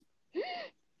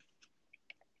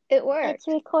It It's worked.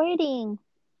 recording.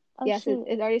 Oh Yes, shoot.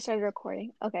 it already started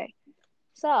recording. Okay.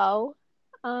 So,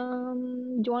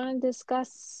 do you want to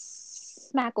discuss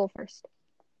Smackle first?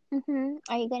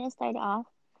 Are you gonna start off?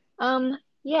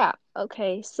 Yeah.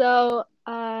 Okay. So,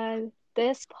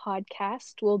 this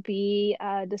podcast will be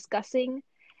discussing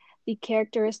the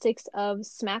characteristics of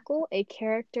Smackle, a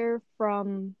character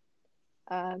from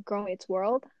Girl Meets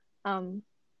World. Um,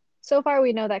 so far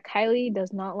we know that Kylie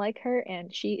does not like her,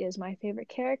 and she is my favorite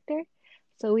character.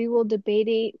 So we will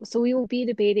be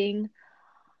debating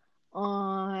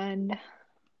on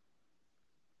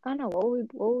I don't know what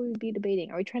would we be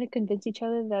debating? Are we trying to convince each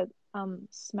other that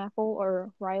Smackle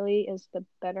or Riley is the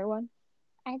better one?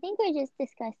 I think we're just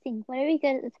discussing. What are we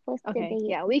supposed to Okay,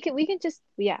 debate? yeah, we can just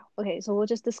yeah, okay, so we'll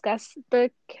just discuss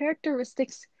the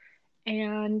characteristics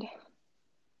and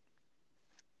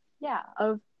yeah,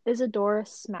 of Isadora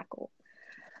Smackle.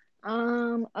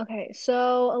 Okay,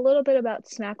 so a little bit about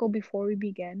Smackle before we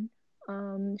begin.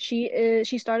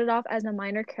 She started off as a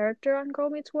minor character on Girl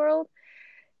Meets World,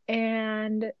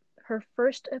 and her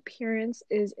first appearance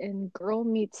is in Girl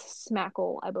Meets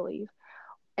Smackle, I believe.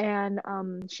 And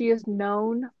she is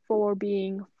known for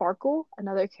being Farkle,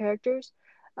 another character's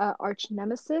arch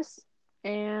nemesis.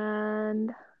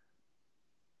 And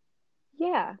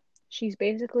yeah, she's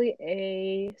basically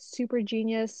a super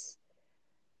genius,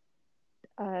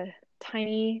 uh,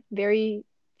 tiny, very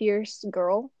fierce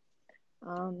girl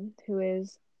who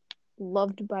is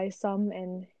loved by some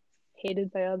and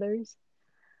hated by others.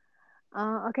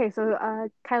 Okay, so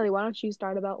Kylie, why don't you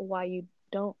start about why you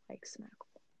don't like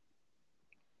Smackle?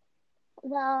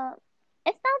 Well,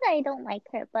 it's not that I don't like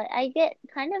her, but I get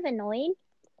kind of annoyed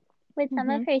with some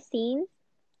of Mm-hmm. her scenes,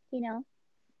 you know?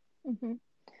 Mm-hmm.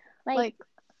 Like, Like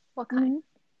what kind? mm,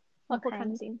 what What kind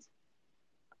of kind? scenes?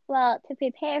 Well, to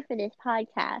prepare for this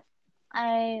podcast,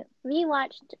 I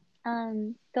rewatched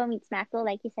Go Meet Smackle,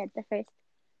 like you said,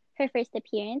 her first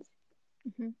appearance.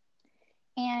 Mm-hmm.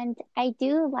 And I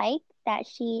do like that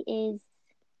she is,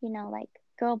 like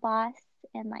girl boss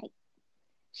and like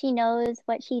she knows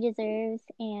what she deserves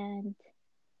and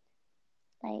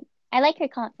like I like her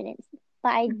confidence, but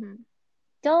I Mm-hmm.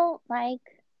 don't like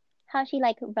how she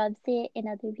like rubs it in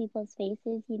other people's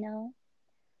faces.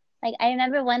 Like I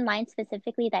remember one line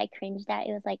specifically that I cringed at.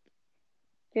 It was like,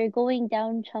 "You're going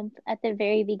down, chump," at the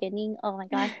very beginning. Oh my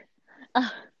God.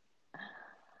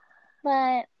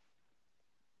 But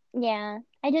yeah,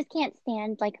 I just can't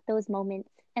stand like those moments,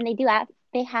 and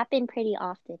they happen pretty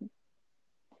often.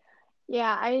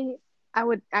 Yeah, I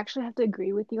would actually have to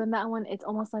agree with you on that one. It's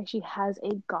almost like she has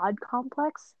a god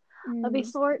complex of a Mm,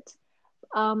 sort.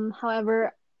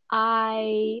 However,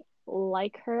 I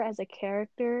like her as a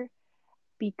character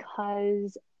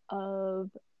because of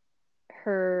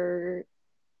her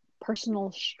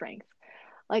personal strength.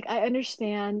 Like I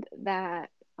understand that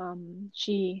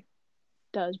she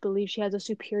does believe she has a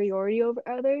superiority over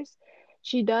others.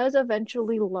 She does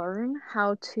eventually learn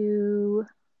how to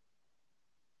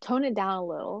tone it down a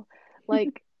little.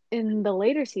 Like in the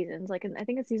later seasons, like I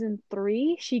think it's season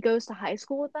 3, she goes to high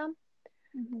school with them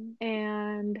mhm.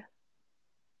 and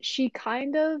she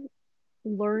kind of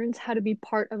learns how to be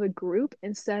part of a group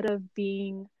instead of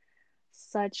being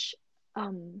such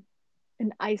um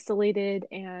an isolated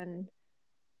and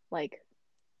like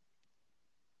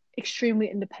extremely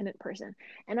independent person.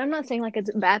 And I'm not saying like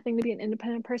it's a bad thing to be an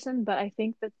independent person, but I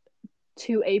think that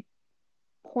to a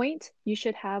point you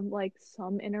should have like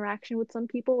some interaction with some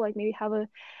people, like maybe have a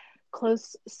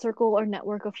close circle or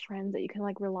network of friends that you can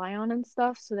like rely on and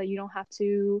stuff so that you don't have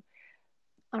to,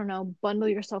 I don't know, bundle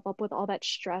yourself up with all that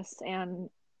stress and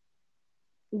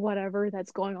whatever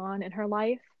that's going on in her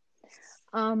life.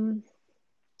 Um,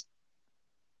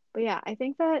 but yeah, I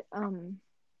think that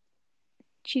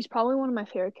she's probably one of my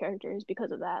favorite characters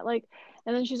because of that. Like,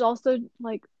 and then she's also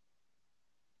like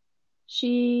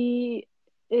she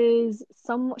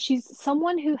she's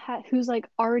someone who's like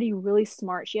already really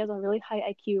smart. She has a really high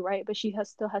IQ, right? But she has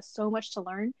still has so much to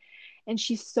learn and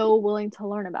she's so willing to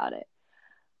learn about it.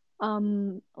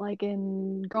 Like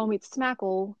in Girl Meets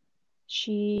Smackle,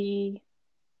 she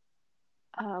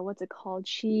what's it called?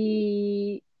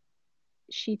 She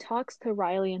talks to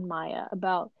Riley and Maya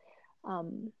about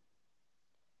um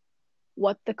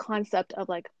what the concept of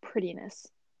like prettiness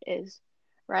is,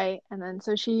 right? And then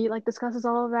so she like discusses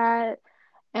all of that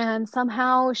and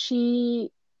somehow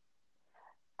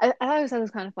I always thought it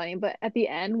was kind of funny, but at the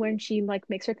end when she like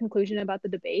makes her conclusion about the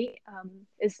debate,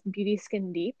 is beauty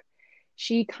skin deep,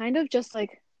 she kind of just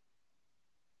like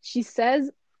she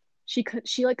says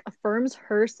she like affirms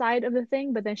her side of the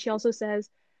thing, but then she also says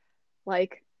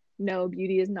like no,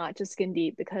 beauty is not just skin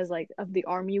deep because like of the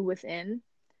army within.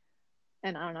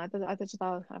 And I don't know, I just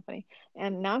thought it was kind of funny.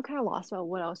 And now I'm kind of lost about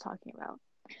what I was talking about.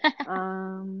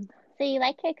 So you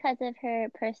like her because of her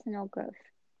personal growth.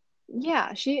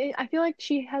 Yeah, I feel like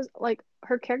she has like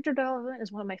her character development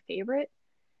is one of my favorite.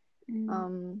 Mm.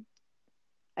 Um,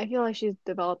 I feel like she's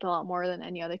developed a lot more than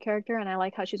any other character, and I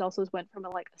like how she's also went from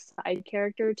a side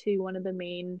character to one of the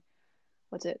main,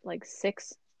 what's it, like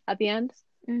six at the end.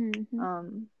 Mm-hmm.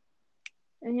 Um,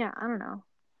 and yeah, I don't know.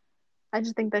 I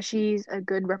just think that she's a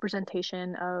good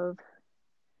representation of,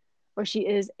 or she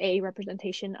is a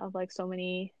representation of like so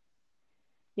many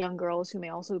young girls who may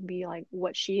also be like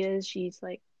what she is. She's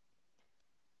like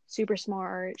super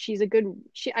smart. She's a good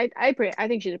I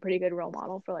think she's a pretty good role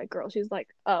model for like girls. She's like,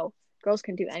 oh, girls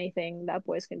can do anything that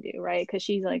boys can do, right? Because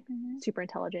she's like Mm-hmm. super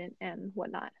intelligent and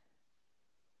whatnot.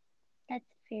 That's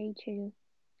very true.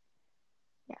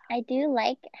 Yeah. I do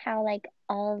like how like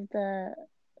all of the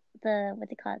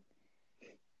what's it called?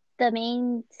 The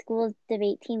main school's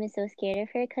debate team is so scared of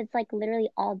her because like literally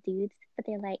all dudes, but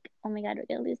they're like, oh my god, we're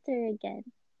gonna lose to her again.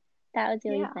 That was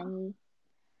really Yeah. funny.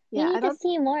 We Yeah, need I to thought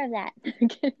see more of that.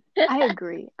 I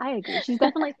agree. I agree.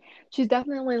 She's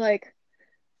definitely like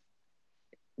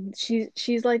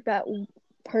she's like that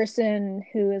person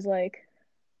who is like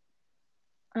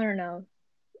I don't know.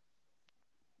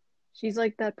 She's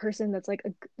like that person that's like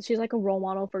she's like a role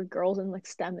model for girls in like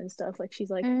STEM and stuff. Like she's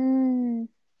like Mm,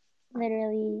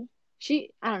 literally.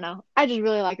 I don't know. I just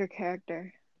really like her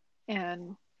character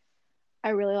and I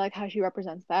really like how she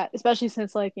represents that, especially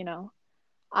since like,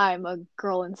 I'm a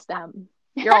girl in STEM.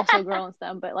 You're also a girl in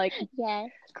STEM, but like Yes.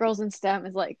 girls in STEM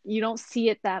is like you don't see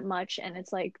it that much and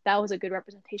it's like that was a good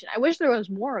representation. I wish there was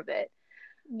more of it.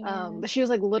 Yeah. But she was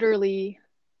like literally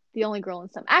the only girl in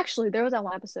STEM. Actually, there was that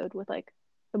one episode with like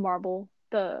the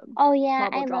Oh yeah,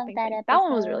 marble I love dropping that thing. That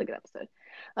one was a really episode.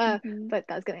 good episode. Hmm. But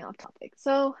that's getting off topic.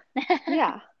 So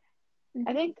yeah,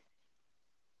 I Hmm. think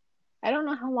I don't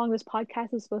know how long this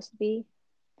podcast is supposed to be.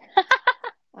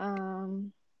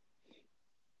 Um,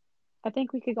 I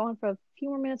think we could go on for a few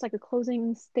more minutes, like a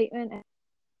closing statement. And,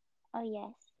 Oh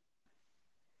yes.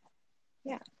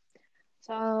 yeah.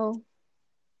 So,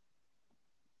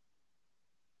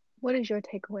 what is your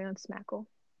takeaway on Smackle?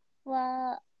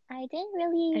 Well, I didn't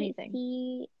really Anything?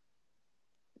 see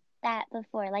that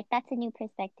before. Like that's a new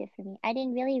perspective for me. I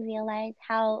didn't really realize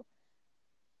how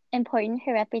important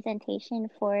her representation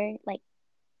for like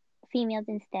females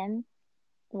in STEM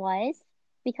was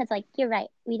because like you're right,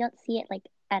 we don't see it like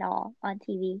at all on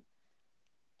TV.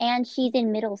 And she's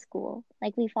in middle school.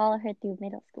 Like we follow her through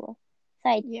middle school. So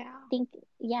I Yeah. think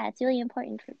yeah, it's really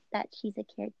important that she's a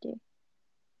character.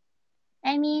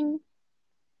 I mean,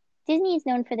 Disney is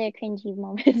known for their cringy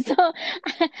moments, so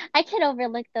I can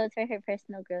overlook those for her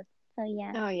personal growth. So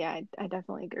yeah. Oh yeah, I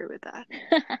definitely agree with that.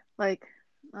 Like,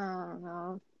 I don't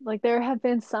know. Like there have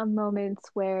been some moments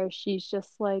where she's just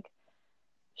like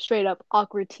straight up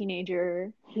awkward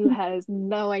teenager who has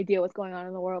no idea what's going on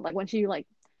in the world. Like when she like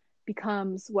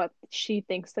becomes what she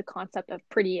thinks the concept of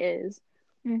pretty is.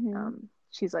 Hmm.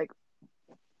 She's like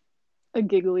a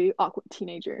giggly, awkward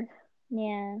teenager.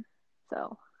 Yeah.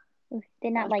 So Oof, did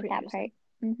that not was like pretty that interesting.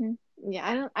 part. Hmm.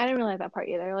 Yeah, I didn't really like that part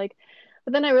either. Like,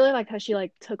 but then I really liked how she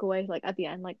like took away like at the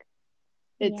end, like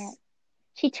Yeah. it's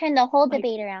She turned the whole like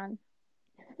debate around.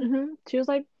 she was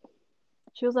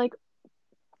like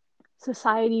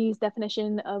society's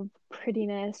definition of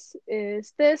prettiness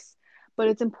is this, but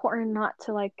it's important not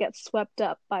to like get swept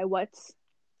up by what's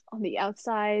on the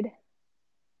outside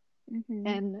Hmm.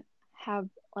 and have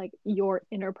like your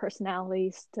inner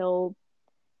personality still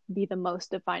be the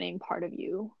most defining part of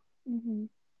you. Hmm.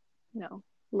 You know,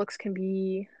 looks can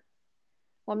be,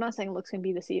 well, I'm not saying looks can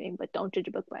be deceiving, but don't judge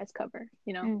a book by its cover,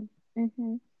 you know? Mm.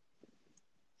 Hmm.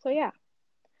 So yeah,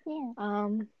 Yeah.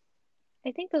 um,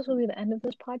 I think this will be the end of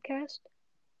this podcast.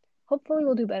 Hopefully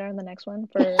we'll do better in the next one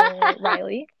for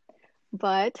Riley.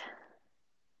 But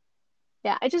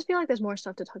yeah, I just feel like there's more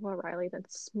stuff to talk about Riley than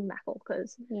Smackle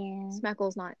because Yeah.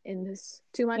 Smackle's not in this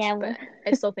too much, Yeah. but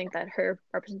I still think that her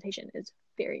representation is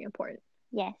very important.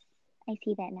 Yes. I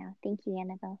see that now. Thank you,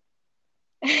 Annabelle.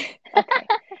 Okay,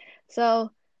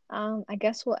 so I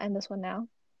guess we'll end this one now.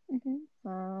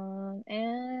 Hmm.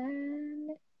 And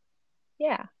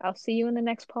yeah, I'll see you in the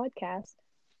next podcast.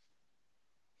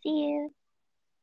 See you.